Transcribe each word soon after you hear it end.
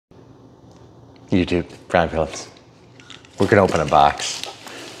YouTube, Brian Phillips. We're gonna open a box.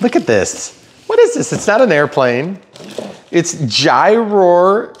 Look at this. What is this? It's not an airplane. It's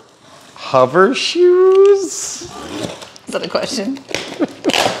Gyroor Hovershoes. Is that a question?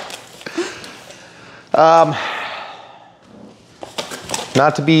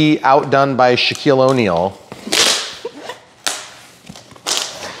 Not to be outdone by Shaquille O'Neal.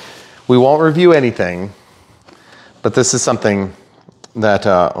 We won't review anything, but this is something that,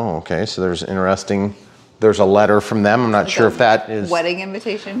 oh, okay, so there's a letter from them. I'm not sure if that is... Wedding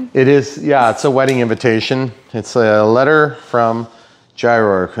invitation? It is, yeah, it's a wedding invitation. It's a letter from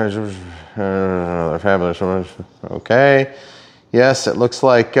Gyroor. Fabulous. Okay. Yes, it looks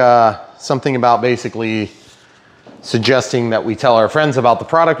like something about basically suggesting that we tell our friends about the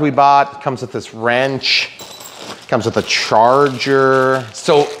product we bought. It comes with this wrench, comes with a charger.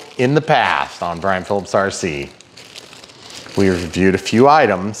 So in the past on Brian Phillips RC, we reviewed a few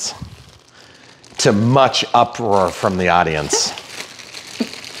items to much uproar from the audience.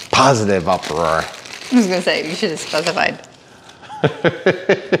 Positive uproar. I was gonna say, you should have specified.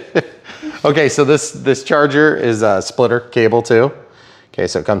 Okay, so this charger is a splitter cable too. Okay,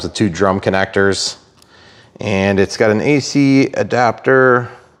 so it comes with 2 drum connectors. And it's got an AC adapter.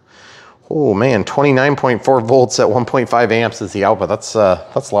 Oh man, 29.4 volts at 1.5 amps is the output. That's a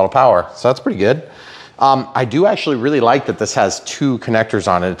lot of power, so that's pretty good. I do actually really like that this has 2 connectors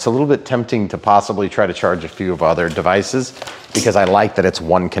on it. It's a little bit tempting to possibly try to charge a few of other devices because I like that it's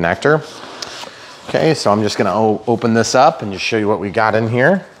 1 connector. Okay, so I'm just gonna open this up and just show you what we got in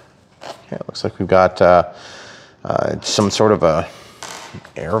here. Okay, it looks like we've got some sort of a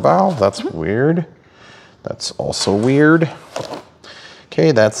air valve. That's weird. That's also weird.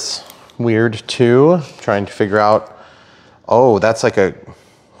 Okay, that's weird too. Trying to figure out, oh, that's like a,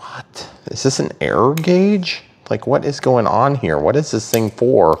 what? Is this an air gauge? Like what is going on here? What is this thing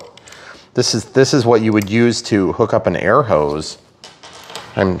for? This is what you would use to hook up an air hose.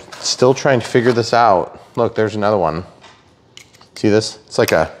 I'm still trying to figure this out. Look, there's another one. See this? It's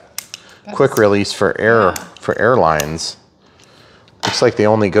like a quick release for air, for airlines. Looks like they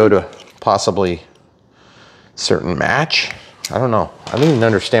only go to possibly certain match. I don't know. I don't even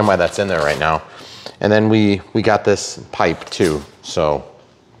understand why that's in there right now. And then we got this pipe too, so.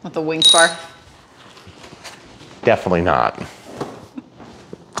 With the wing bar? Definitely not.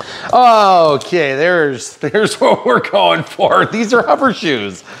 Okay, there's what we're going for. These are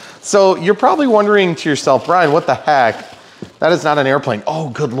Hovershoes. So you're probably wondering to yourself, Brian, what the heck? That is not an airplane. Oh,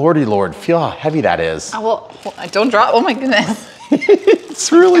 good lordy lord. Feel how heavy that is. Oh, well, don't drop. Oh my goodness.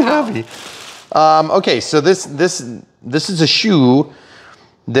 It's really heavy. Okay, so this is a shoe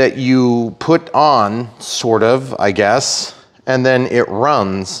that you put on, sort of, I guess, and then it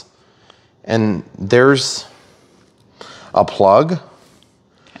runs. And there's a plug.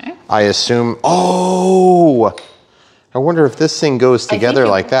 Okay. I assume, oh, I wonder if this thing goes together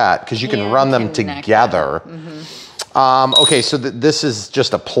like that, because you can run them together. Okay, so this is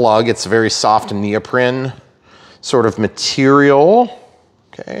just a plug. It's very soft neoprene sort of material.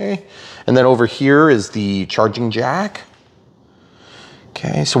 Okay, and then over here is the charging jack.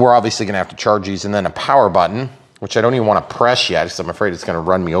 Okay, so we're obviously gonna have to charge these, and then a power button, which I don't even wanna press yet because I'm afraid it's gonna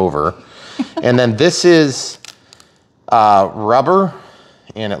run me over. And then this is rubber,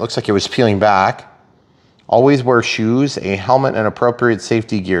 and it looks like it was peeling back. Always wear shoes, a helmet, and appropriate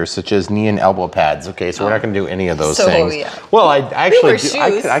safety gear, such as knee and elbow pads. Okay, so we're not gonna do any of those things. Yeah. Well, I actually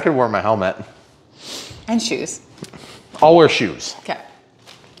I could wear my helmet. And shoes. I'll wear shoes. Okay.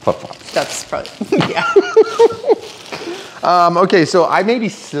 Flip-flops. That's probably, yeah. Okay, so I may be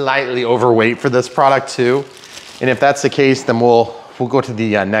slightly overweight for this product too. And if that's the case, then we'll go to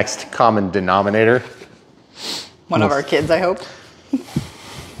the next common denominator. One of our kids, I hope.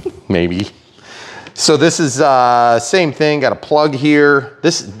 Maybe. So this is same thing, got a plug here.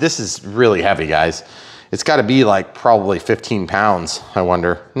 This is really heavy, guys. It's gotta be like probably 15 pounds, I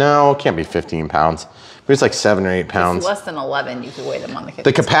wonder. No, it can't be 15 pounds. But it's like 7 or 8 pounds. It's less than 11, you could weigh them on the kitchen.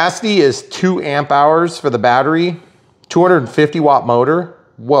 The capacity is 2 amp hours for the battery, 250 watt motor.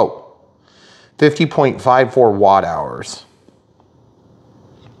 Whoa, 50.54 watt hours.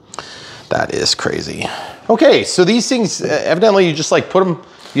 That is crazy. Okay, so these things, evidently you just like put them,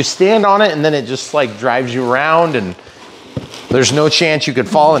 you stand on it and then it just like drives you around and there's no chance you could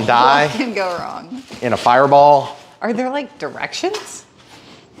fall and die. What can go wrong? In a fireball. Are there like directions?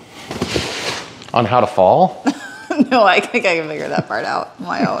 On how to fall? No, I think I can figure that part out on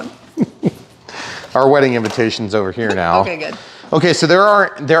my own. Our wedding invitation's over here now. Okay, good. Okay, so there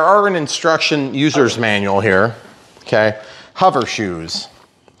are an instruction user's manual here. Okay, Hovershoes.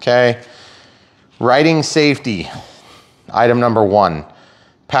 Okay, riding safety. Item number 1,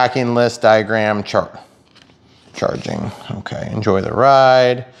 Packing list, diagram, charging. Okay, enjoy the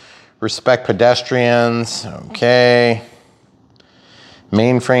ride. Respect pedestrians, okay.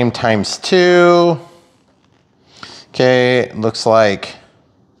 Mainframe ×2. Okay, looks like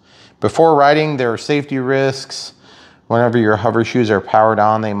before riding, there are safety risks. Whenever your hover shoes are powered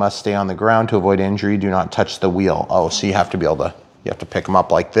on, they must stay on the ground to avoid injury. Do not touch the wheel. Oh, so you have to be able to, you have to pick them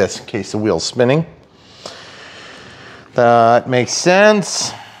up like this in case the wheel's spinning. That makes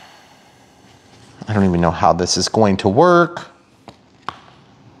sense. I don't even know how this is going to work.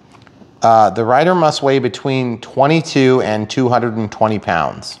 The rider must weigh between 22 and 220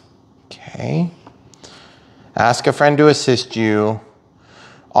 pounds. Okay. Ask a friend to assist you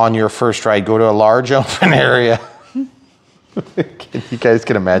on your first ride. Go to a large open area. You guys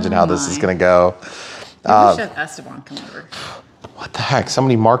can imagine how this is going to go. I should have Esteban come over. What the heck?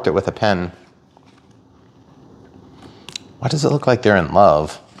 Somebody marked it with a pen. Why does it look like they're in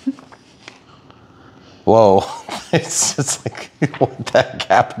love? Whoa. It's just like, what the heck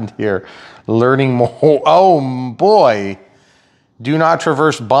happened here? Learning more. Oh, boy. Do not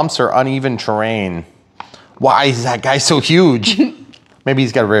traverse bumps or uneven terrain. Why is that guy so huge? Maybe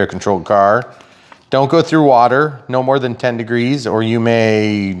he's got a radio controlled car. Don't go through water, no more than 10 degrees, or you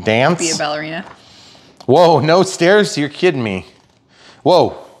may dance. Be a ballerina. Whoa, no stairs? You're kidding me.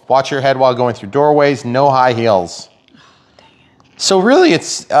 Whoa, watch your head while going through doorways, no high heels. Oh, dang it. So really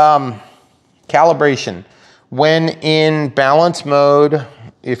it's calibration. When in balance mode,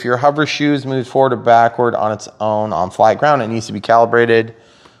 if your hover shoes moves forward or backward on its own on flat ground, it needs to be calibrated.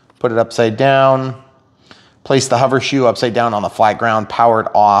 Put it upside down. Place the hover shoe upside down on the flat ground, powered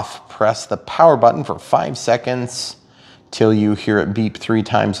off. Press the power button for 5 seconds till you hear it beep 3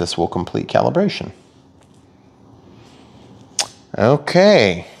 times. This will complete calibration.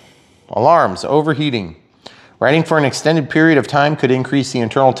 Okay. Alarms, overheating. Riding for an extended period of time could increase the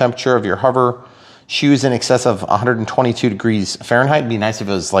internal temperature of your hover shoes in excess of 122 degrees Fahrenheit. It'd be nice if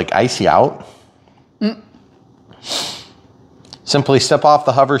it was like icy out. Simply step off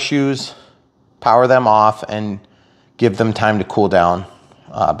the hover shoes, power them off, and give them time to cool down.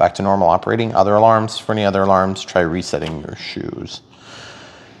 Back to normal operating. Other alarms. For any other alarms, try resetting your shoes.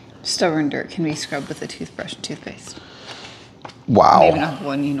 Stubborn dirt can be scrubbed with a toothbrush and toothpaste. Wow. Maybe not the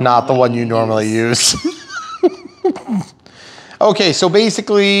one you normally Not the one you normally use. Okay, so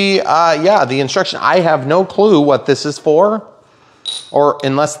basically, yeah, the instruction, I have no clue what this is for, or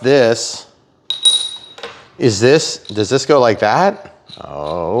unless this, does this go like that?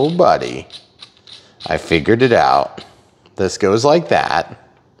 Oh, buddy, I figured it out. This goes like that.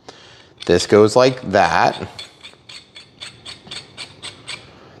 This goes like that.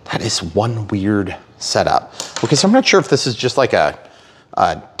 That is one weird setup. Okay, so I'm not sure if this is just like a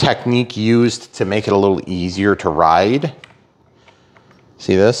technique used to make it a little easier to ride.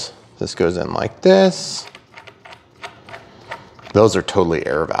 See this? This goes in like this. Those are totally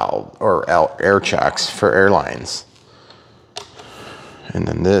air valve or air checks for airlines. And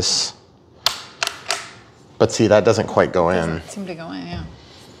then this. But see, that doesn't quite go in. Doesn't seem to go in, yeah.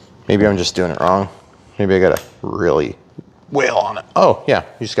 Maybe I'm just doing it wrong. Maybe I gotta really wail on it. Oh yeah,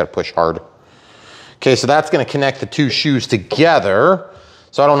 you just gotta push hard. Okay, so that's gonna connect the 2 shoes together.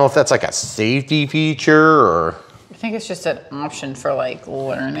 So I don't know if that's like a safety feature or. I think it's just an option for like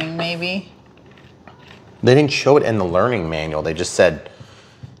learning maybe. They didn't show it in the learning manual. They just said,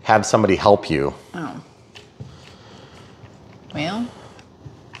 have somebody help you. Oh. Well.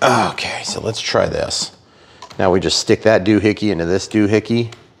 Okay, so let's try this. Now we just stick that doohickey into this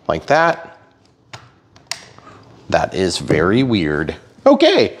doohickey like that. That is very weird.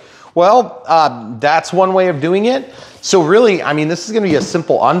 Okay, well, that's one way of doing it. So really, I mean, this is gonna be a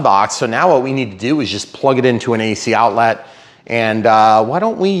simple unbox. So now what we need to do is just plug it into an AC outlet. And why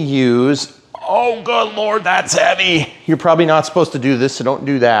don't we use, oh good Lord, that's heavy. You're probably not supposed to do this, so don't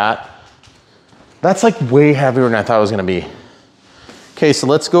do that. That's like way heavier than I thought it was gonna be. Okay, so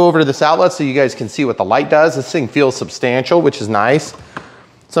let's go over to this outlet so you guys can see what the light does. This thing feels substantial, which is nice.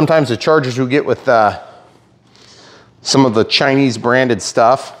 Sometimes the chargers we get with some of the Chinese branded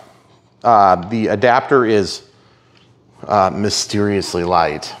stuff, the adapter is mysteriously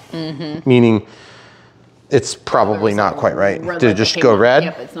light, meaning it's probably not quite right. Did it just go red?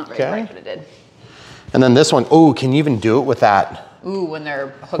 Yep, it's not very bright, but it did. And then this one, oh, can you even do it with that? Ooh, when they're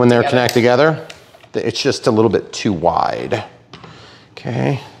hooked When they're together. connected together, it's just a little bit too wide.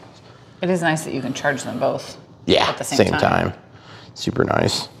 Okay. It is nice that you can charge them both. Yeah, at the same time. Super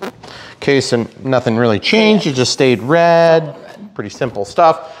nice. Okay, so nothing really changed. It just stayed red. Pretty simple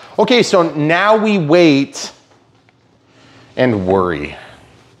stuff. Okay, so now we wait and worry.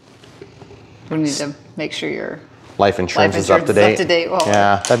 We need to make sure you're life insurance is up to date. Up to date. Well,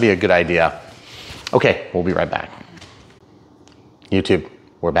 yeah, that'd be a good idea. Okay, we'll be right back. YouTube,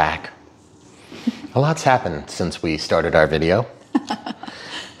 we're back. A lot's happened since we started our video.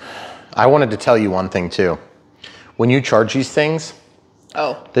 I wanted to tell you one thing too. When you charge these things,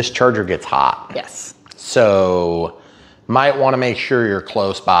 this charger gets hot. Yes. So might want to make sure you're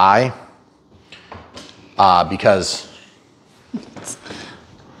close by because it's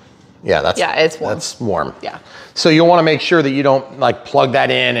warm. That's warm. Yeah. So you'll want to make sure that you don't like plug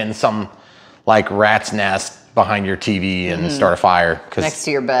that in some like rat's nest behind your TV and start a fire. Next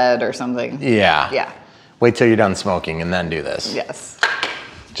to your bed or something. Yeah. Yeah. Wait till you're done smoking and then do this. Yes.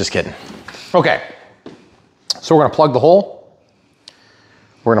 Just kidding. Okay. So we're gonna plug the hole.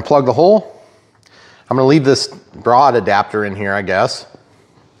 We're gonna plug the hole. I'm gonna leave this broad adapter in here, I guess.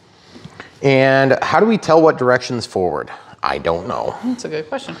 And how do we tell what direction's forward? I don't know. That's a good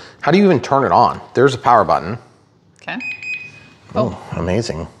question. How do you even turn it on? There's a power button. Okay. Oh,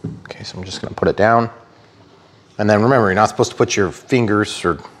 amazing. Okay, so I'm just gonna put it down. And then remember, you're not supposed to put your fingers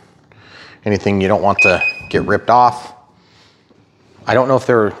or anything you don't want to get ripped off. I don't know if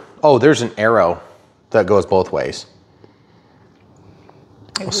there's an arrow that goes both ways.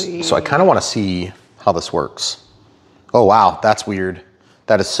 So I kind of want to see how this works. Oh, wow, that's weird.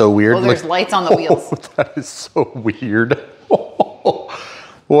 That is so weird. Well, there's lights on the wheels. That is so weird.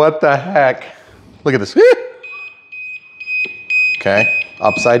 What the heck? Look at this. Okay,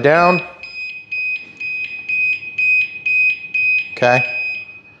 upside down. Okay,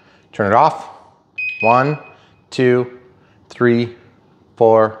 turn it off. 1, 2, 3,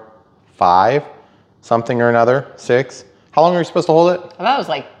 4, 5, something or another, 6. How long are you supposed to hold it? I thought it was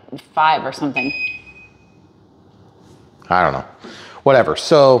like 5 or something. I don't know. Whatever.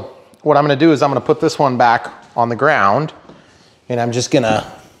 So what I'm gonna do is I'm gonna put this one back on the ground and I'm just gonna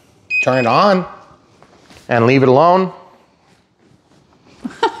turn it on and leave it alone.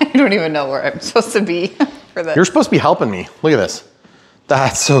 I don't even know where I'm supposed to be for this. You're supposed to be helping me. Look at this.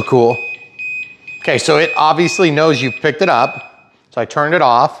 That's so cool. Okay, so it obviously knows you've picked it up. So I turned it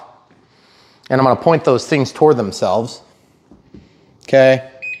off and I'm gonna point those things toward themselves.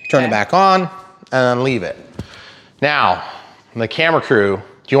 Okay, turn it back on and then leave it. Now, the camera crew, do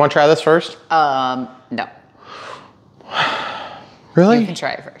you want to try this first? No. Really? You can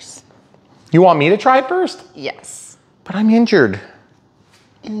try it first. You want me to try it first? Yes. But I'm injured.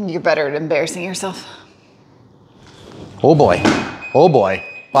 You're better at embarrassing yourself. Oh boy. Oh boy.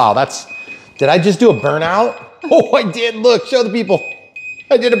 Wow, did I just do a burnout? Oh, I did. Look, show the people.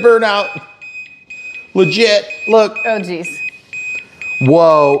 I did a burnout. Legit. Look. Oh, geez.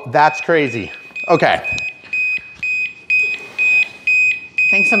 Whoa, that's crazy. Okay. I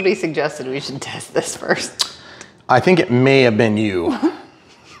think somebody suggested we should test this first. I think it may have been you. Are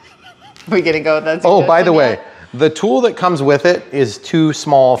we gonna go with that? Oh, by the way, the tool that comes with it is too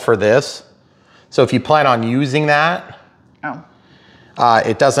small for this. So if you plan on using that,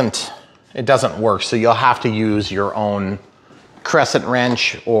 it doesn't work. So you'll have to use your own crescent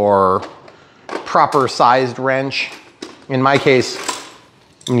wrench or proper sized wrench. In my case,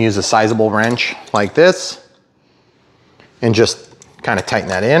 I'm gonna use a sizable wrench like this and just kind of tighten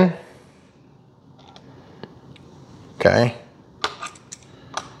that in. Okay.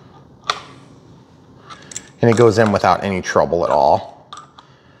 And it goes in without any trouble at all.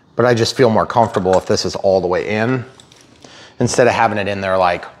 But I just feel more comfortable if this is all the way in instead of having it in there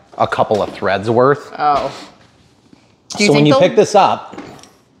like a couple of threads worth. Oh. So when you pick this up,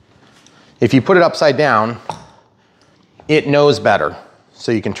 if you put it upside down, it knows better.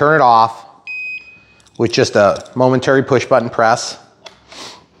 So you can turn it off with just a momentary push button press.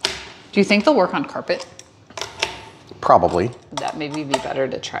 Do you think they'll work on carpet? Probably. Would that maybe be better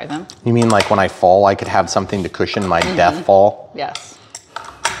to try them? You mean like when I fall, I could have something to cushion my death fall? Yes.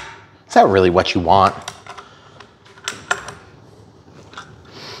 Is that really what you want?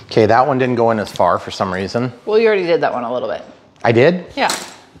 Okay, that one didn't go in as far for some reason. Well, you already did that one a little bit. I did? Yeah.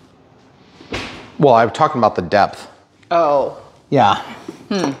 Well, I'm talking about the depth. Oh. Yeah.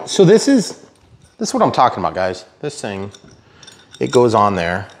 So this is what I'm talking about, guys. This thing, it goes on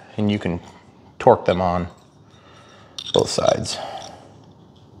there and you can torque them on both sides.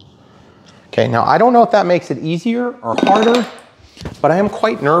 Okay, now I don't know if that makes it easier or harder, but I am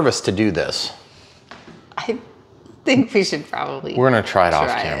quite nervous to do this. I think we should probably We're gonna try it off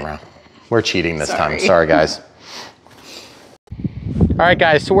camera. We're cheating this time. Sorry, guys. All right,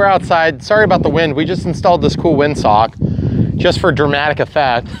 guys, so we're outside. Sorry about the wind. We just installed this cool windsock just for dramatic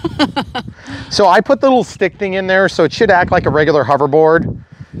effect. So I put the little stick thing in there so it should act like a regular hoverboard,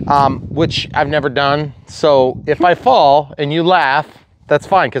 which I've never done. So if I fall and you laugh, That's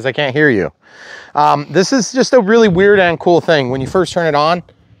fine, because I can't hear you. This is just a really weird and cool thing. When you first turn it on,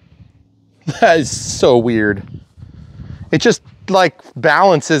 that is so weird. It just like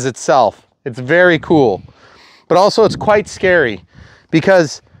balances itself. It's very cool. But also it's quite scary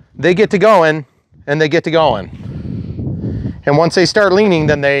because they get to going and they get to going. And once they start leaning,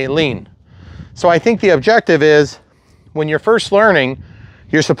 then they lean. So I think the objective is when you're first learning,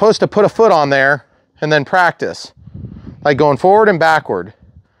 you're supposed to put a foot on there and then practice, like going forward and backward.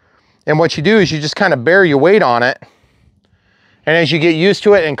 And what you do is you just kind of bear your weight on it. And as you get used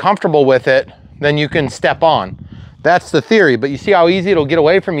to it and comfortable with it, then you can step on. That's the theory, but you see how easy it'll get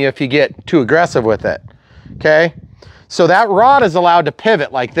away from you if you get too aggressive with it, okay? So that rod is allowed to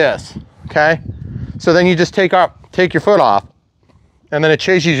pivot like this, okay? So then you just take your foot off, and then it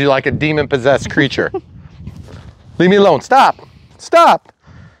chases you like a demon-possessed creature. Leave me alone, stop, stop.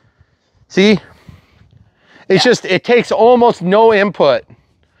 See? It's just, it takes almost no input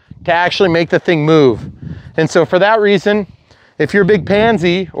to actually make the thing move. And so for that reason, if you're a big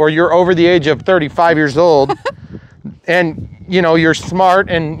pansy or you're over the age of 35 years old and you know, you're smart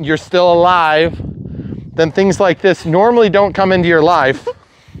and you're still alive, then things like this normally don't come into your life.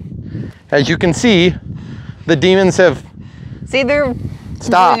 As you can see, the demons have they're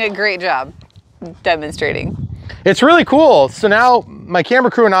stopped. doing a great job demonstrating. It's really cool. So now my camera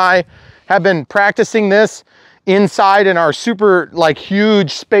crew and I have been practicing this inside in our super like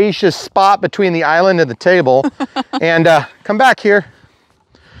huge spacious spot between the island and the table. And come back here.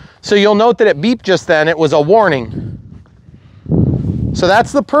 So you'll note that it beeped just then. It was a warning. So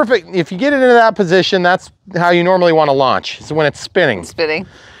that's the perfect, if you get it into that position, that's how you normally want to launch. So when it's spinning. Spinning.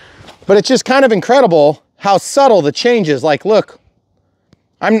 But it's just kind of incredible how subtle the change is. Like, look,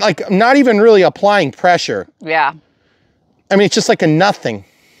 I'm not even really applying pressure. Yeah. I mean, it's just like a nothing.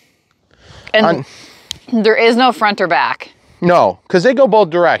 And there is no front or back. No, because they go both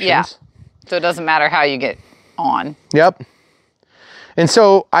directions. Yeah. So it doesn't matter how you get on. Yep. And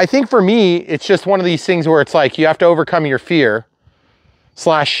so I think for me, it's just one of these things where it's like you have to overcome your fear /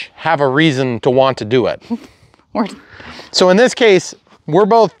 have a reason to want to do it. So in this case, we're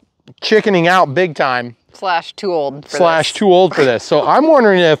both chickening out big time. / too old for / too old for this. So I'm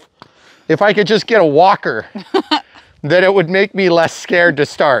wondering if I could just get a walker, that it would make me less scared to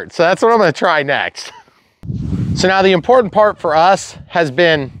start. So that's what I'm gonna try next. So now the important part for us has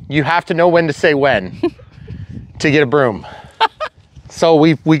been, you have to know when to say when to get a broom. So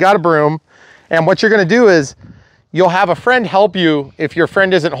we got a broom, and what you're gonna do is you'll have a friend help you if your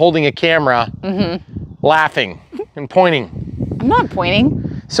friend isn't holding a camera, laughing and pointing. I'm not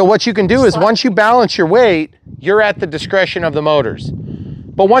pointing. So what you can do is once you balance your weight, you're at the discretion of the motors.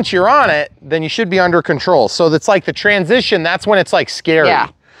 But once you're on it, then you should be under control. So that's like the transition, that's when it's like scary. Yeah.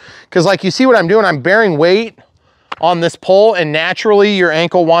 Because like you see what I'm doing, I'm bearing weight on this pole, and naturally your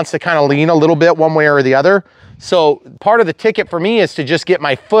ankle wants to kind of lean a little bit one way or the other. So part of the ticket for me is to just get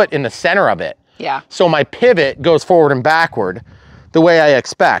my foot in the center of it. Yeah. So my pivot goes forward and backward the way I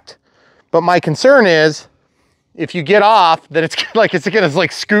expect. But my concern is if you get off, then it's gonna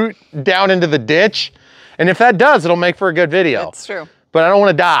like scoot down into the ditch. And if that does, it'll make for a good video. That's true. But I don't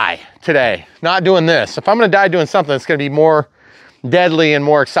wanna die today, not doing this. If I'm gonna die doing something, it's gonna be more deadly and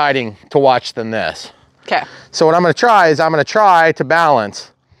more exciting to watch than this. Okay. So what I'm gonna try is I'm gonna try to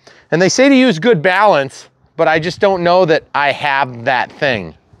balance. And they say to use good balance, but I just don't know that I have that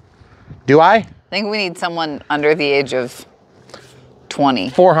thing. Do I? I think we need someone under the age of 20.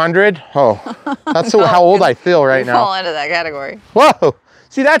 400? Oh, that's No, how old I feel right now. Fall into that category. Whoa,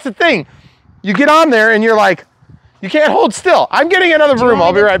 see, that's the thing. You get on there and you're like, you can't hold still. I'm getting another broom,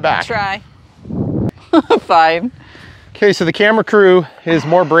 I'll be right back. Try. Fine. Okay, so the camera crew is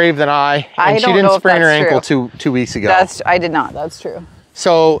more brave than I, and she didn't sprain her ankle two weeks ago. I did not, that's true.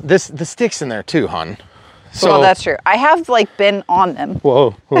 So the stick's in there too, hon. So, well, that's true. I have like been on them.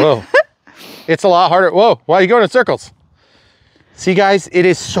 Whoa, whoa. It's a lot harder. Whoa, why are you going in circles? See, guys, it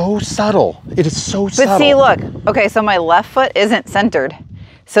is so subtle. It is so subtle. But see, look. Okay, so my left foot isn't centered.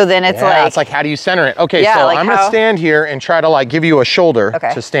 So then it's like... it's like, how do you center it? Okay, yeah, so like I'm going to stand here and try to like give you a shoulder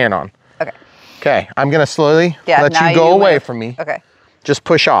to stand on. Okay. Okay, I'm going to slowly let you go away from me. Okay. Just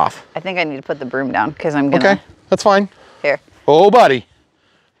push off. I think I need to put the broom down because I'm going to... Okay, that's fine. Here. Oh, buddy.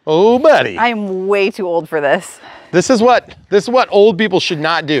 Oh, buddy. I am way too old for this. This is what old people should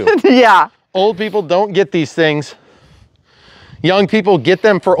not do. Yeah. Old people don't get these things. Young people, get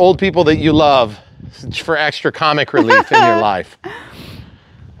them for old people that you love, for extra comic relief in your life.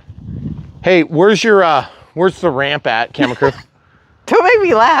 Hey, where's the ramp at, camera crew? Don't make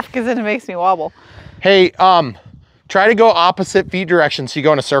me laugh because then it makes me wobble. Hey, try to go opposite feet direction so you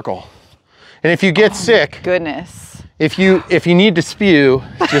go in a circle. And if you get sick, goodness. If you need to spew,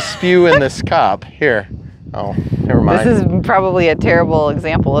 just spew in this cup. Here. Oh, never mind. This is probably a terrible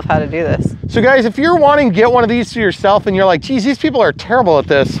example of how to do this. So guys, if you're wanting to get one of these for yourself and you're like, geez, these people are terrible at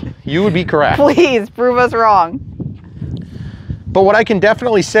this, you would be correct. Please prove us wrong. But what I can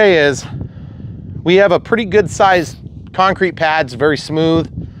definitely say is we have a pretty good sized concrete pads, very smooth,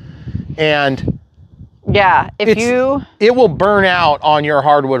 and yeah, it will burn out on your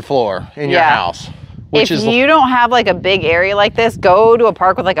hardwood floor in your house. If you don't have like a big area like this, go to a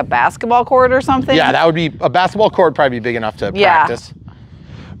park with like a basketball court or something. Yeah, that would be, a basketball court would probably be big enough to practice.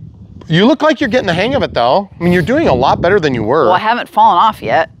 You look like you're getting the hang of it though. I mean, you're doing a lot better than you were. Well, I haven't fallen off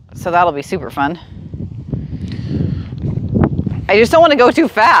yet, so that'll be super fun. I just don't want to go too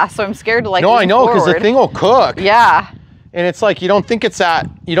fast, so I'm scared to like No, I know, because the thing will cook. Yeah. And it's like, you don't think it's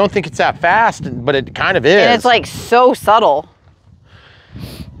that fast, but it kind of is. And it's like so subtle.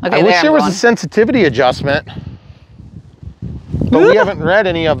 Okay, I wish there was a sensitivity adjustment, but we haven't read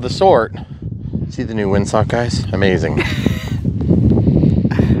any of the sort. See the new windsock, guys? Amazing.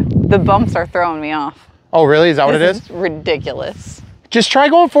 The bumps are throwing me off. Oh, really? Is that what it is? This is ridiculous. Just try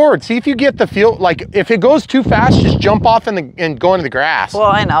going forward. See if you get the feel. Like, if it goes too fast, just jump off and go into the grass.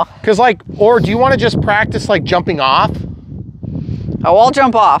 Well, I know. Because, like, or do you want to just practice, like, jumping off? Oh, I'll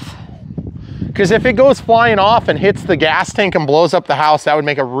jump off. Because if it goes flying off and hits the gas tank and blows up the house, that would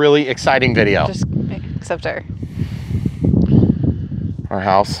make a really exciting video. Just except our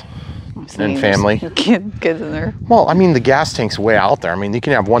house and family. Kids in there. Well, I mean, the gas tank's way out there. I mean, you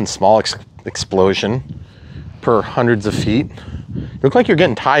can have one small explosion per hundreds of feet. You look like you're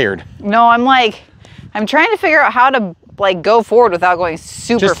getting tired. No, I'm trying to figure out how to like go forward without going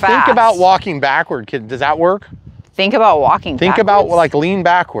super fast. Just think about walking backward, kid. Does that work? Think about walking backwards? Think about like lean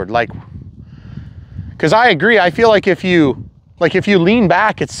backward, like. Because I agree, I feel like if you lean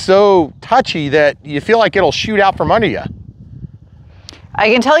back, it's so touchy that you feel like it'll shoot out from under you.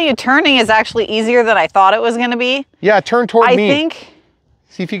 I can tell you turning is actually easier than I thought it was gonna be. Yeah, turn toward me.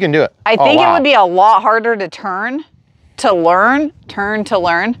 See if you can do it. I think it would be a lot harder to turn to learn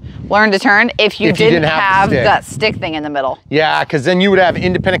to turn if you didn't have that stick thing in the middle. Yeah, because then you would have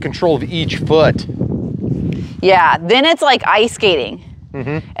independent control of each foot. Yeah, then it's like ice skating.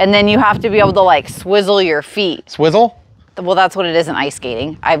 Mm-hmm. And then you have to be able to like swizzle your feet. Swizzle? Well, that's what it is in ice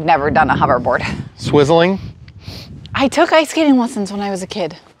skating. I've never done a hoverboard. Swizzling? I took ice skating lessons when I was a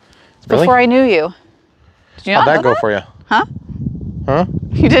kid. Really? Before I knew you. Did you not know that? How'd that go for you? Huh? Huh?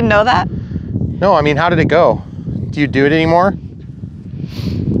 You didn't know that? No, I mean, how did it go? Do you do it anymore?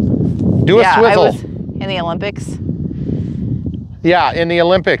 Do a swizzle. I was in the Olympics. Yeah, in the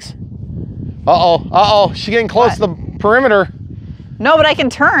Olympics. Uh-oh, she's getting close to the perimeter. No, but I can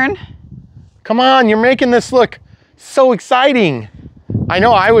turn. Come on, you're making this look so exciting. I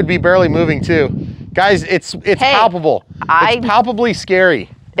know I would be barely moving too. Guys, it's palpable. It's palpably scary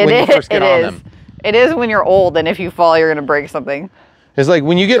when you first get on them. It is when you're old, and if you fall, you're gonna break something. It's like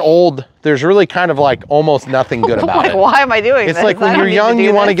when you get old, there's really kind of like almost nothing good about it. Why am I doing this? It's like when you're young,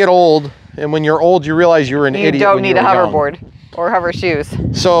 you want to get old, and when you're old, you realize you're an idiot. You don't need a hoverboard or hover shoes.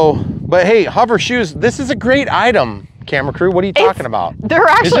 So, but hey, hover shoes, this is a great item. Camera crew, what are you talking about? They're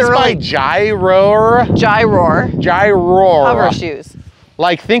actually by Gyroor? Gyroor. Hover shoes.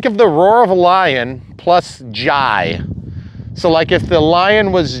 Like, think of the roar of a lion plus Jai. So like if the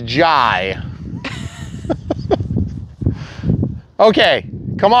lion was Jai. Okay,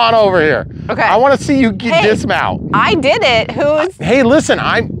 come on over here. Okay. I want to see you dismount. I did it. Hey, listen,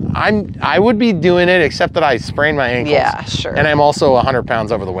 I would be doing it except that I sprained my ankles. Yeah, sure. And I'm also 100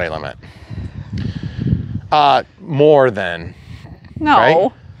 pounds over the weight limit. More than. No.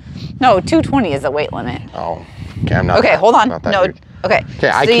 Right? No, 220 is the weight limit. Oh, okay, I'm not. Okay, hold on. No, weird. okay. Okay,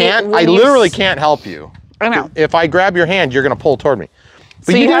 I literally can't help you. I know. If I grab your hand, you're gonna pull toward me.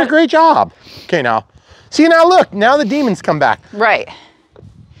 But you did a great job. Okay, now. See, now look, now the demons come back. Right.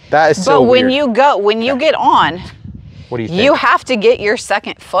 That is so weird. When you get on, what do you think? You have to get your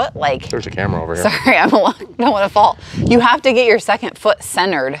second foot like. There's a camera over here. Sorry, I don't want to fall. You have to get your second foot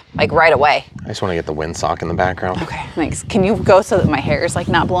centered like right away. I just want to get the windsock in the background. Okay, thanks. Can you go so that my hair is like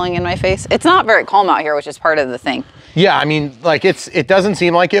not blowing in my face? It's not very calm out here, which is part of the thing. Yeah, I mean, like it doesn't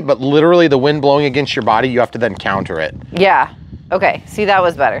seem like it, but literally the wind blowing against your body, you have to then counter it. Yeah. Okay. See, that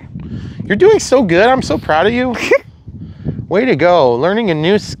was better. You're doing so good. I'm so proud of you. Way to go. Learning a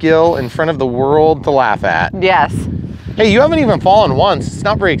new skill in front of the world to laugh at. Yes. Hey, you haven't even fallen once. It's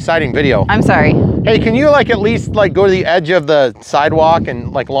not a very exciting video. I'm sorry. Hey, can you like at least like go to the edge of the sidewalk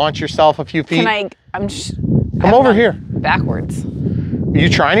and like launch yourself a few feet? Come over here. Backwards. Are you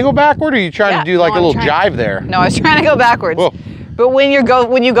trying to go backward or are you trying to do like a little jive there? No, I was trying to go backwards. Whoa. But when you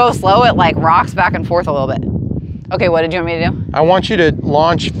go slow, it like rocks back and forth a little bit. Okay, what did you want me to do? I want you to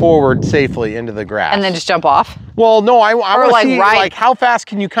launch forward safely into the grass. And then just jump off? Well, no, I want to see like how fast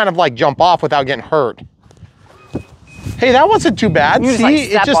can you kind of like jump off without getting hurt. Hey, that wasn't too bad. You just like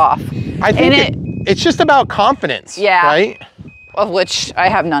step off. I think it's just about confidence. Yeah. Right? Of which I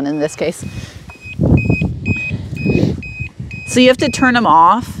have none in this case. So you have to turn them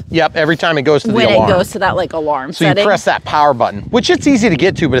off. Yep, every time it goes to the alarm. When it goes to that like alarm setting. So you press that power button, which it's easy to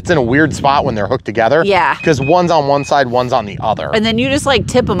get to, but it's in a weird spot when they're hooked together. Yeah. Because one's on one side, one's on the other. And then you just like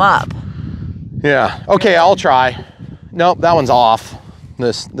tip them up. Yeah, okay, I'll try. Nope, that one's off.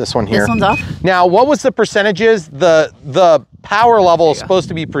 This one here. This one's off? Now, what was the percentages? The power level is supposed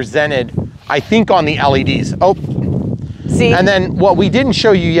to be presented, I think, on the LEDs. Oh. See? And then what we didn't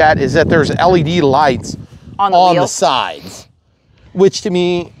show you yet is that there's LED lights on the sides. Which to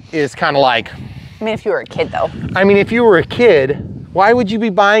me is kind of like... I mean, if you were a kid though. I mean, if you were a kid, why would you be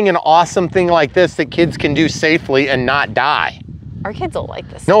buying an awesome thing like this that kids can do safely and not die? Our kids will like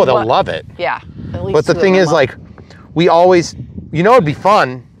this. No, they'll love it. Yeah. But the thing is, like, we always, you know, it'd be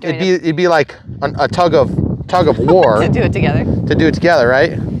fun. It'd be like a tug of war. To do it together. To do it together,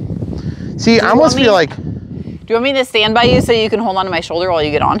 right? See, I almost feel like... Do you want me to stand by you so you can hold onto my shoulder while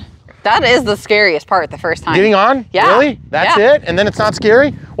you get on? That is the scariest part the first time. Getting on? Yeah. Really? That's it? And then it's not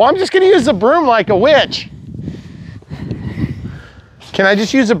scary? Well, I'm just gonna use the broom like a witch. Can I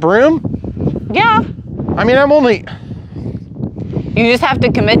just use a broom? Yeah. I mean, I'm only... You just have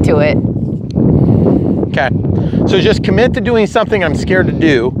to commit to it. Okay. So just commit to doing something I'm scared to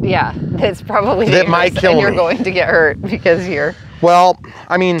do. Yeah, it's probably that might kill me. You're going to get hurt because you're... Well,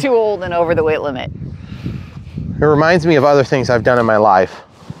 I mean... Too old and over the weight limit. It reminds me of other things I've done in my life.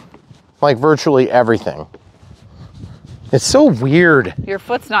 Like virtually everything. It's so weird. Your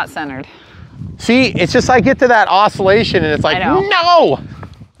foot's not centered. See, it's just I get to that oscillation and it's like, no!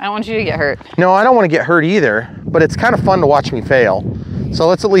 I don't want you to get hurt. No, I don't want to get hurt either, but it's kind of fun to watch me fail. So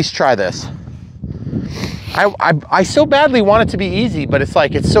let's at least try this. I so badly want it to be easy, but it's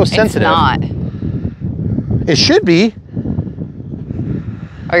like, it's so sensitive. It's not. It should be.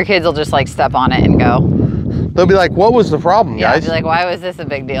 Or your kids will just like step on it and go. They'll be like, what was the problem, guys? Yeah, be like, why was this a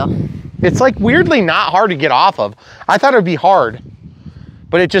big deal? It's like weirdly not hard to get off of. I thought it would be hard,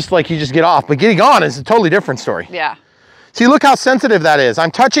 but it just like, you just get off. But getting on is a totally different story. Yeah. See, look how sensitive that is.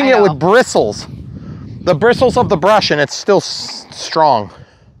 I'm touching it with bristles. The bristles of the brush, and it's still strong.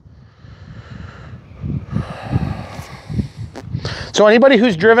 So anybody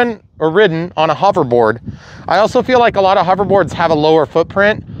who's driven or ridden on a hoverboard, I also feel like a lot of hoverboards have a lower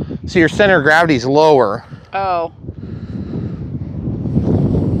footprint, so your center of gravity is lower. Oh.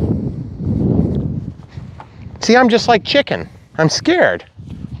 See, I'm just like chicken. I'm scared.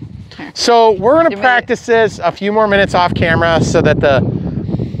 So we're gonna practice this a few more minutes off camera so that the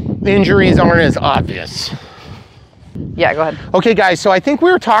injuries aren't as obvious. Yeah, go ahead. Okay guys, so I think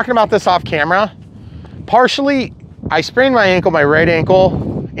we were talking about this off camera. Partially, I sprained my ankle, my right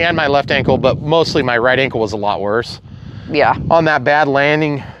ankle, and my left ankle, but mostly my right ankle was a lot worse. Yeah. On that bad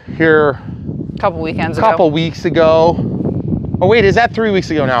landing here. A couple weekends ago. A couple weeks ago. Oh wait, is that 3 weeks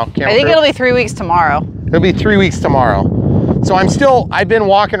ago now? I think it'll be 3 weeks tomorrow. It'll be 3 weeks tomorrow. So I've been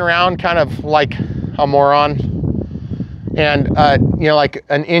walking around kind of like a moron and, you know, like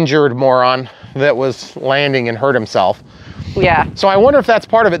an injured moron that was landing and hurt himself. Yeah. So I wonder if that's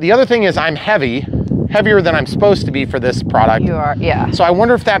part of it. The other thing is I'm heavier than I'm supposed to be for this product. You are, yeah. So I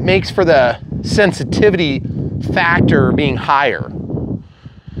wonder if that makes for the sensitivity factor being higher.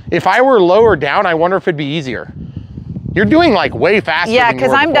 If I were lower down, I wonder if it'd be easier. You're doing like way faster. Yeah,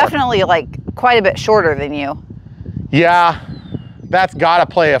 because I'm definitely like quite a bit shorter than you. Yeah, that's gotta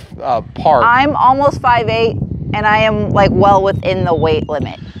play a part. I'm almost 5'8", and I am like well within the weight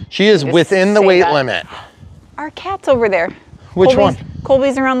limit. She is within the weight limit. Our cat's over there. Which one?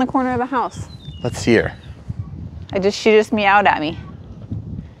 Colby's around the corner of the house. Let's see her. She just meowed at me.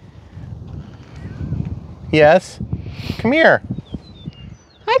 Yes? Come here.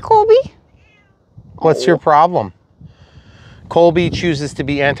 Hi, Colby. What's your problem? Colby chooses to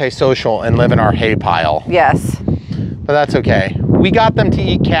be antisocial and live in our hay pile. Yes. But that's okay. We got them to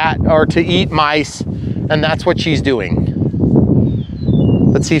eat mice, and that's what she's doing.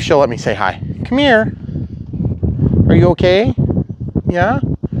 Let's see if she'll let me say hi. Come here. Are you okay? Yeah?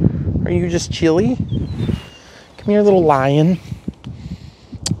 Are you just chilly? Come here, little lion.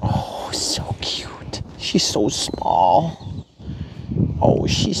 Oh, so cute. She's so small. Oh,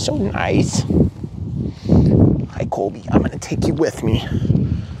 she's so nice. Hi, Colby. I'm gonna take you with me.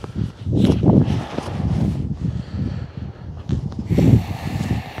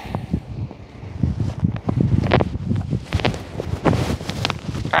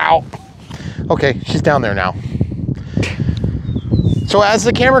 Ow. Okay, she's down there now. So as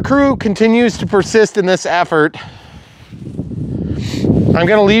the camera crew continues to persist in this effort, I'm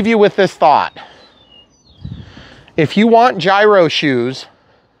gonna leave you with this thought. If you want gyro shoes,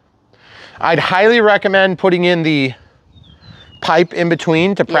 I'd highly recommend putting in the pipe in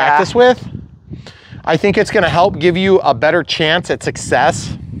between to practice with. I think it's gonna help give you a better chance at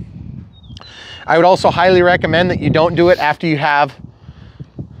success. I would also highly recommend that you don't do it after you have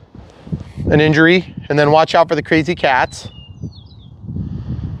an injury, and then watch out for the crazy cats.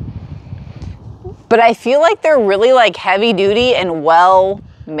 But I feel like they're really like heavy duty and well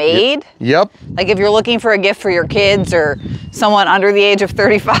made. Yep. Like if you're looking for a gift for your kids or someone under the age of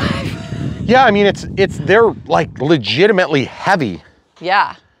 35. Yeah, I mean, they're like legitimately heavy.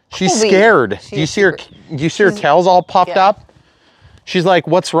 Yeah. She's scared. Do you see her tails all puffed up? She's like,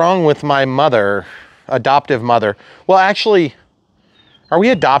 what's wrong with my mother, adoptive mother? Well, actually, are we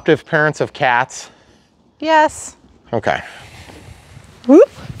adoptive parents of cats? Yes. Okay. Whoop.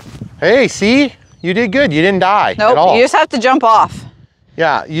 Hey, see? You did good. You didn't die at all. Nope, you just have to jump off.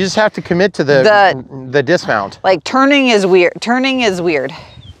 Yeah, you just have to commit to the dismount. Like turning is weird. Turning is weird.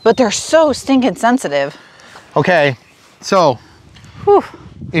 But they're so stinking sensitive. Okay, so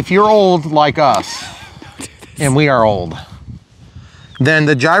if you're old like us, and we are old, then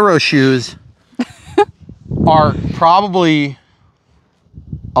the gyro shoes are probably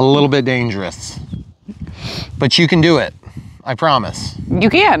a little bit dangerous. But you can do it, I promise. You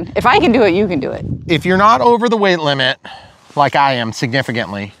can. If I can do it, you can do it. If you're not over the weight limit, like I am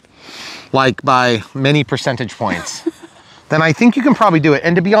significantly, like by many percentage points, then I think you can probably do it.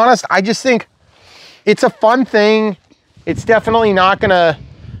 And to be honest, I just think it's a fun thing. It's definitely not gonna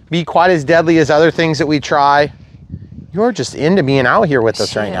be quite as deadly as other things that we try. You're just into being out here with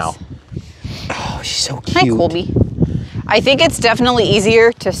us right now. Oh, she's so cute. Hi, Colby. I think it's definitely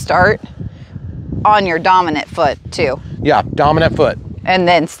easier to start on your dominant foot too. Yeah, dominant foot. And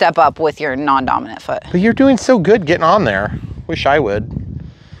then step up with your non-dominant foot. But you're doing so good getting on there. Wish I would.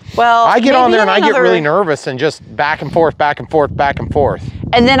 Well, I get on there and I get really nervous and just back and forth, back and forth, back and forth.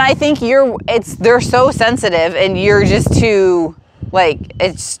 And then I think they're so sensitive and you're just too, like,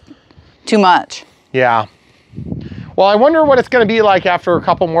 it's too much. Yeah. Well, I wonder what it's going to be like after a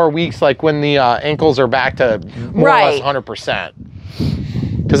couple more weeks, like when the ankles are back to more or less 100%.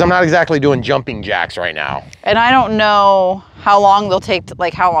 Because I'm not exactly doing jumping jacks right now. And I don't know how long they'll take,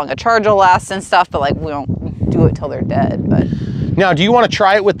 like how long a charge will last and stuff, but like we don't do it till they're dead. But now, do you want to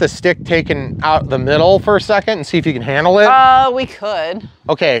try it with the stick taken out the middle for a second and see if you can handle it? We could.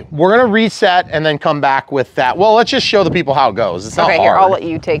 Okay, we're going to reset and then come back with that. Well, let's just show the people how it goes. It's not hard. Okay, here, I'll let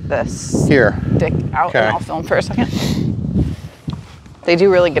you take this stick out and I'll film for a second. They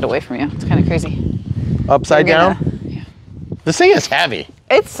do really get away from you. It's kind of crazy. Upside down? Yeah. This thing is heavy.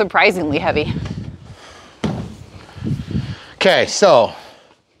 It's surprisingly heavy. Okay, so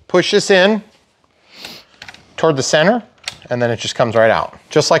push this in toward the center and then it just comes right out,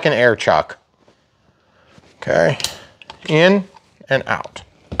 just like an air chuck. Okay, in and out.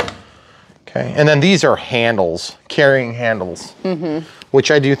 Okay, and then these are handles, carrying handles,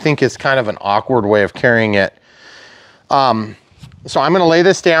 which I do think is kind of an awkward way of carrying it. So I'm gonna lay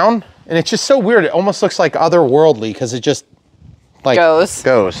this down and it's just so weird. It almost looks like otherworldly because it just like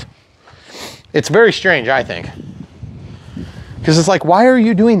goes. It's very strange, I think. Because it's like, why are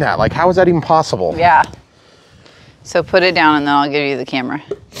you doing that? Like, how is that even possible? Yeah. So put it down and then I'll give you the camera.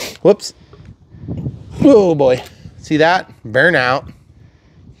 Whoops. Oh boy. See that? Burn out.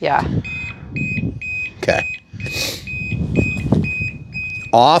 Yeah. Okay.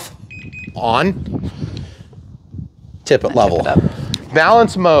 Off, on, tip it level. Tip it up.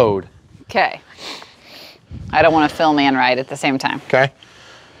 Balance mode. Okay. I don't want to film and ride at the same time. Okay.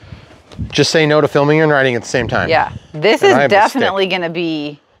 Just say no to filming and riding at the same time. Yeah. This is definitely going to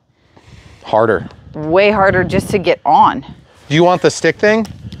be harder. Way harder just to get on. Do you want the stick thing?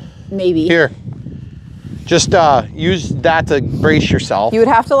 Maybe. Here. Just use that to brace yourself. You would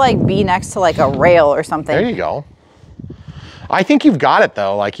have to like be next to like a rail or something. There you go. I think you've got it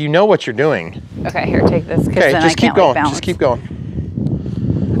though. Like you know what you're doing. Okay, here, take this. Okay, then just keep going. Just keep going.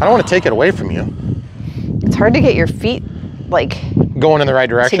 I don't want to take it away from you. It's hard to get your feet like going in the right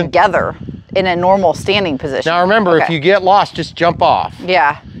direction together in a normal standing position. Now remember, if you get lost, just jump off.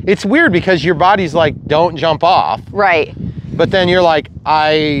 Yeah. It's weird because your body's like, don't jump off. Right. But then you're like,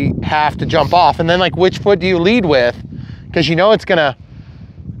 I have to jump off. And then like, which foot do you lead with? Because you know it's gonna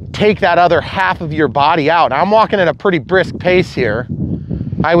take that other half of your body out. Now, I'm walking at a pretty brisk pace here.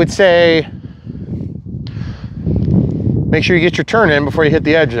 I would say, make sure you get your turn in before you hit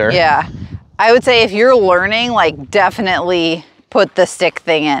the edge there. Yeah. I would say if you're learning, like definitely put the stick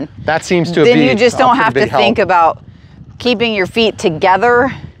thing in. That seems to be then you just don't have to think about keeping your feet together.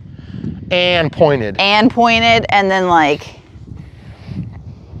 And pointed. And then like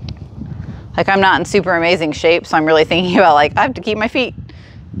I'm not in super amazing shape, so I'm really thinking about like, I have to keep my feet,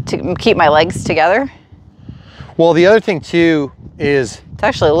 to keep my legs together. Well, the other thing too is... It's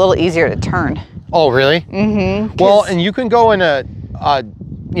actually a little easier to turn. Oh, really? Mm-hmm. Well, and you can go in a,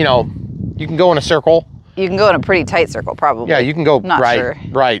 you know, you can go in a circle. You can go in a pretty tight circle, probably. Yeah, you can go Not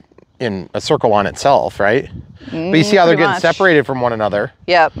right in a circle on itself, right? But you see how they're getting separated from one another.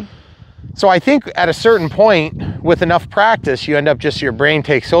 Yep. So I think at a certain point, with enough practice, you end up just, your brain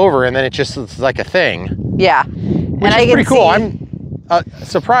takes over and then it just looks like a thing. Yeah. Which is pretty cool. I'm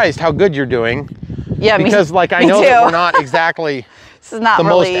surprised how good you're doing. Yeah, because like I know that we're not exactly this is not the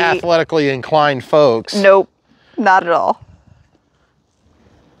really... most athletically inclined folks. Nope, not at all.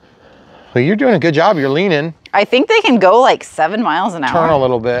 Well, you're doing a good job. You're leaning. I think they can go like 7 miles an hour. Turn a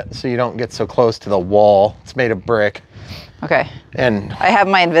little bit so you don't get so close to the wall. It's made of brick. Okay. And I have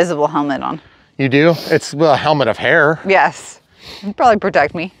my invisible helmet on. You do? It's a helmet of hair. Yes. It'll probably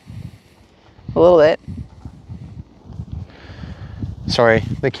protect me a little bit. Sorry,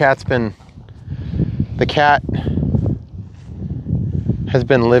 the cat has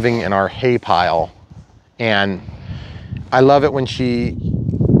been living in our hay pile, and I love it when she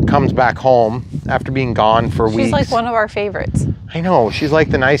comes back home after being gone for weeks. She's like one of our favorites. I know, she's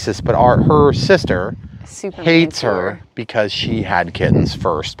like the nicest, but her sister Super hates her because she had kittens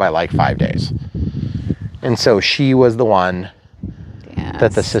first by like 5 days. And so she was the one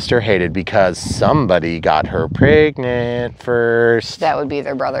that the sister hated because somebody got her pregnant first. That would be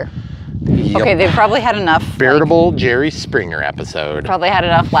their brother. Yep. Okay, they've probably had enough. Veritable Jerry Springer episode. Probably had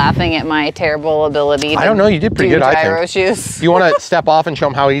enough laughing at my terrible ability to I don't know, you did pretty good, I think. Gyrorshoes. You want to step off and show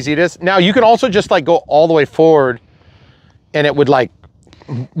them how easy it is? Now, you can also just like go all the way forward and it would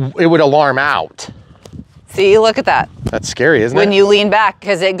alarm out. See, look at that. That's scary, isn't it? When you lean back,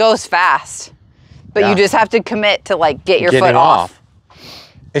 because it goes fast. But you just have to commit to like get your foot off.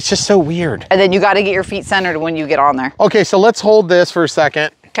 It's just so weird. And then you got to get your feet centered when you get on there. Okay, so let's hold this for a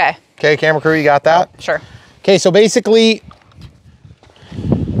second. Okay. Okay, camera crew, you got that? Oh, sure. Okay, so basically,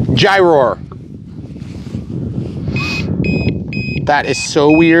 Gyroor. That is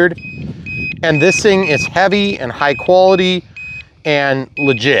so weird. And this thing is heavy and high quality and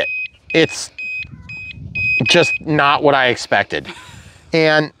legit. It's just not what I expected.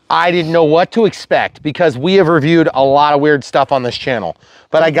 And I didn't know what to expect because we have reviewed a lot of weird stuff on this channel.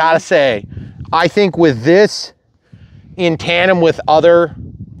 But I gotta say, I think with this in tandem with other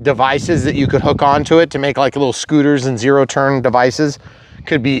devices that you could hook onto it to make like little scooters and zero turn devices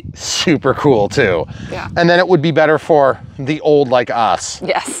could be super cool too. Yeah. And then it would be better for the old like us.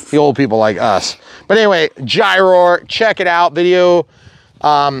 Yes. The old people like us. But anyway, Gyroor, check it out. Videos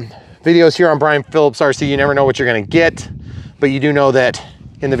here on Brian Phillips RC. You never know what you're gonna get, but you do know that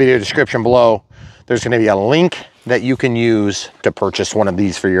in the video description below, there's gonna be a link that you can use to purchase one of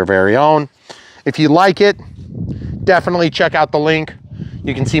these for your very own. If you like it, definitely check out the link.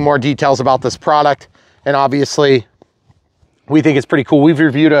 You can see more details about this product. And obviously, we think it's pretty cool. We've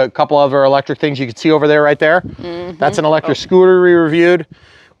reviewed a couple other electric things you can see over there, right there. Mm-hmm. That's an electric scooter we reviewed.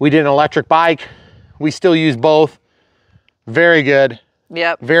 We did an electric bike. We still use both. Very good.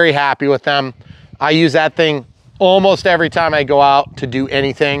 Yep. Very happy with them. I use that thing almost every time I go out to do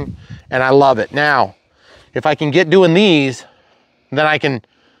anything, and I love it. Now, if I can get doing these, then I can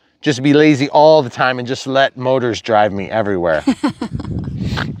just be lazy all the time and just let motors drive me everywhere.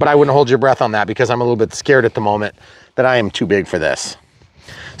 But I wouldn't hold your breath on that because I'm a little bit scared at the moment that I am too big for this.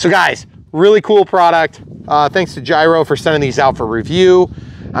 So guys, really cool product. Thanks to Gyroor for sending these out for review.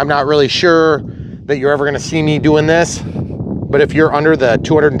 I'm not really sure that you're ever gonna see me doing this, but if you're under the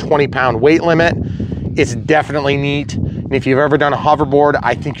 220 pound weight limit, it's definitely neat. And if you've ever done a hoverboard,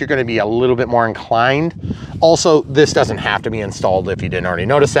 I think you're gonna be a little bit more inclined. Also, this doesn't have to be installed if you didn't already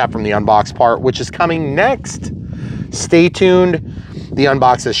notice that from the unbox part, which is coming next. Stay tuned. The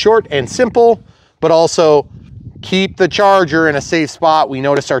unbox is short and simple, but also keep the charger in a safe spot. We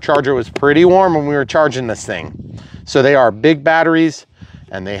noticed our charger was pretty warm when we were charging this thing. So they are big batteries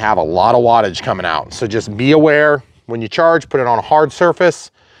and they have a lot of wattage coming out. So just be aware when you charge, put it on a hard surface,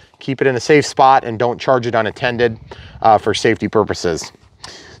 keep it in a safe spot, and don't charge it unattended for safety purposes.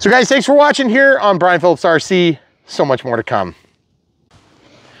 So guys, thanks for watching here on Brian Phillips RC. So much more to come.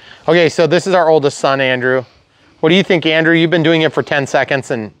 Okay, so this is our oldest son, Andrew. What do you think, Andrew? You've been doing it for 10 seconds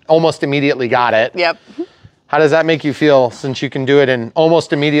and almost immediately got it. Yep. How does that make you feel since you can do it in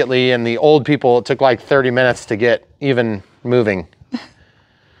almost immediately, and the old people, it took like 30 minutes to get even moving?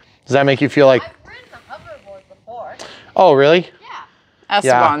 Does that make you feel like... I've ridden a hoverboard before. Oh, really? Yeah.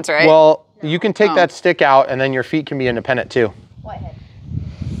 Esteban's, right? Well, You can take that stick out and then your feet can be independent too. What head?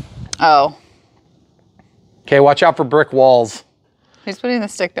 Oh. Okay, watch out for brick walls. He's putting the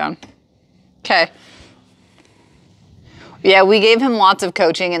stick down. Okay. Yeah, we gave him lots of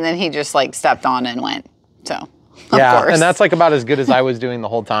coaching and then he just like stepped on and went. So, of course. And that's like about as good as I was doing the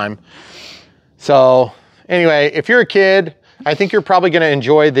whole time. So anyway, if you're a kid, I think you're probably going to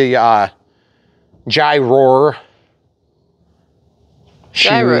enjoy the Gyroor shoes.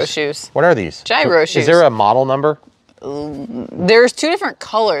 Gyro shoes. What are these? Gyro shoes. Is there a model number? There's 2 different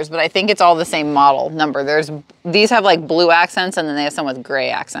colors, but I think it's all the same model number. These have like blue accents and then they have some with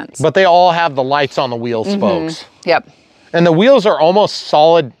gray accents. But they all have the lights on the wheel spokes. Yep. And the wheels are almost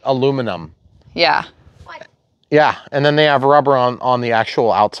solid aluminum. Yeah. Yeah, and then they have rubber on the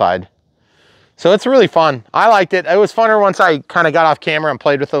actual outside. So it's really fun. I liked it. It was funner once I kind of got off camera and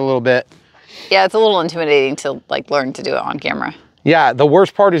played with it a little bit. Yeah, it's a little intimidating to like learn to do it on camera. Yeah, the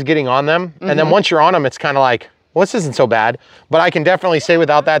worst part is getting on them. And then once you're on them, it's kind of like, well, this isn't so bad. But I can definitely say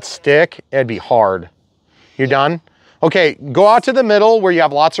without that stick, it'd be hard. You're done? Okay, go out to the middle where you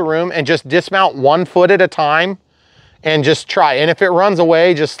have lots of room and just dismount 1 foot at a time and just try. And if it runs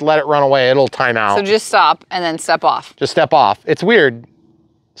away, just let it run away. It'll time out. So just stop and then step off. Just step off. It's weird.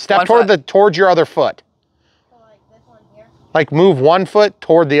 Step 1 foot. towards your other foot. So like this one here? Like move 1 foot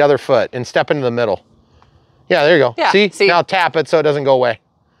toward the other foot and step into the middle. Yeah, there you go. Yeah, see? see? Now tap it so it doesn't go away.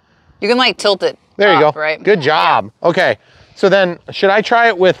 You can like tilt it. There you up, go. Right? Good job. Yeah. Okay. So then should I try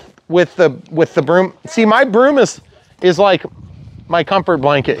it with the broom? See, my broom is like my comfort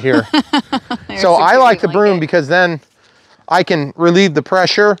blanket here. So I like the broom because then I can relieve the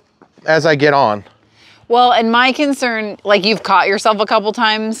pressure as I get on. Well, and my concern, like you've caught yourself a couple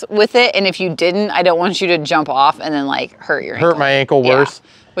times with it, and if you didn't, I don't want you to jump off and then like hurt your ankle. Hurt my ankle worse.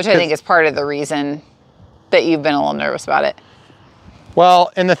 Which I think is part of the reason that you've been a little nervous about it.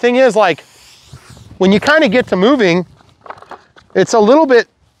 Well, and the thing is, like, when you kind of get to moving, it's a little bit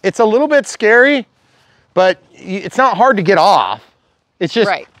scary, but it's not hard to get off. It's just,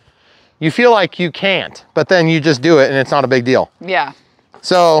 you feel like you can't, but then you just do it and it's not a big deal. Yeah.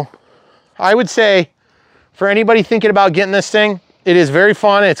 So I would say for anybody thinking about getting this thing, it is very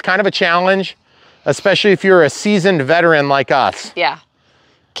fun. It's kind of a challenge, especially if you're a seasoned veteran like us. Yeah.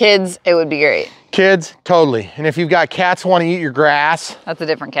 Kids, it would be great. Kids, totally. And if you've got cats who want to eat your grass. That's a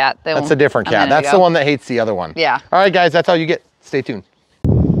different cat. That's a different cat. That's the one that hates the other one. Yeah. All right, guys, that's all you get. Stay tuned.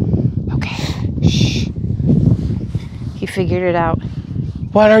 Okay. Shh. He figured it out.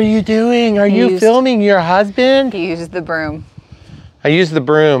 What are you doing? Are you filming your husband? He used the broom. I use the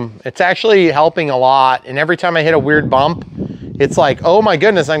broom. It's actually helping a lot. And every time I hit a weird bump, it's like, oh my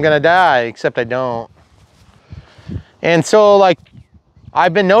goodness, I'm gonna die, except I don't. And so like,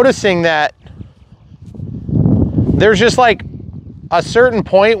 I've been noticing that there's just like a certain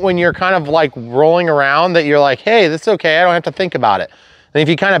point when you're kind of like rolling around that you're like, hey, this is okay, I don't have to think about it. And if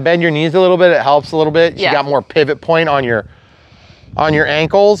you kind of bend your knees a little bit, it helps a little bit. You got more pivot point on your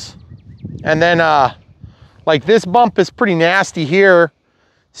ankles. And then like this bump is pretty nasty here.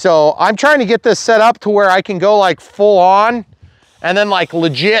 So I'm trying to get this set up to where I can go like full on and then like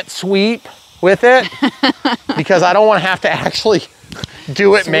legit sweep with it because I don't want to have to actually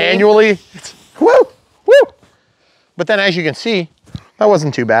do it manually. Woo, woo. But then as you can see, that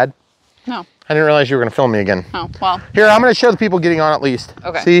wasn't too bad. No. I didn't realize you were gonna film me again. Oh, well. Here, I'm gonna show the people getting on at least.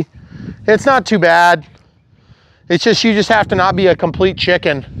 Okay. See, it's not too bad. It's just, you just have to not be a complete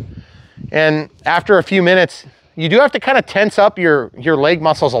chicken. And after a few minutes, you do have to kind of tense up your leg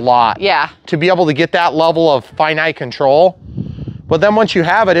muscles a lot. Yeah. To be able to get that level of finite control. But then once you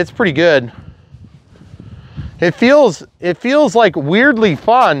have it, it's pretty good. It feels like weirdly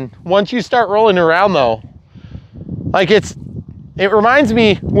fun once you start rolling around though. Like it reminds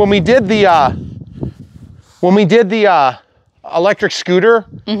me when we did the electric scooter,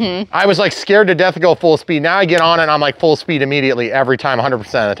 I was like scared to death to go full speed. Now I get on it and I'm like full speed immediately every time, 100%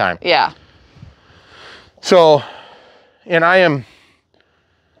 of the time. Yeah. So, and I am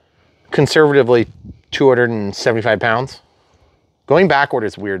conservatively 275 pounds. Going backward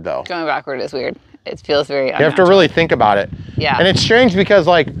is weird though. Going backward is weird. It feels very unnatural. You have to really think about it. Yeah. And it's strange because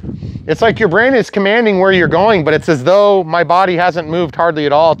like, it's like your brain is commanding where you're going, but it's as though my body hasn't moved hardly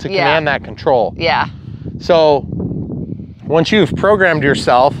at all to command that control. Yeah. So once you've programmed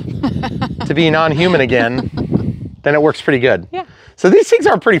yourself to be non-human again, then it works pretty good. Yeah. So these things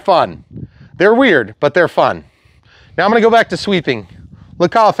are pretty fun. They're weird, but they're fun. Now I'm gonna go back to sweeping.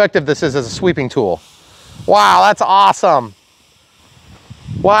 Look how effective this is as a sweeping tool. Wow, that's awesome.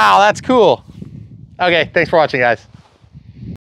 Wow, that's cool. Okay, thanks for watching, guys.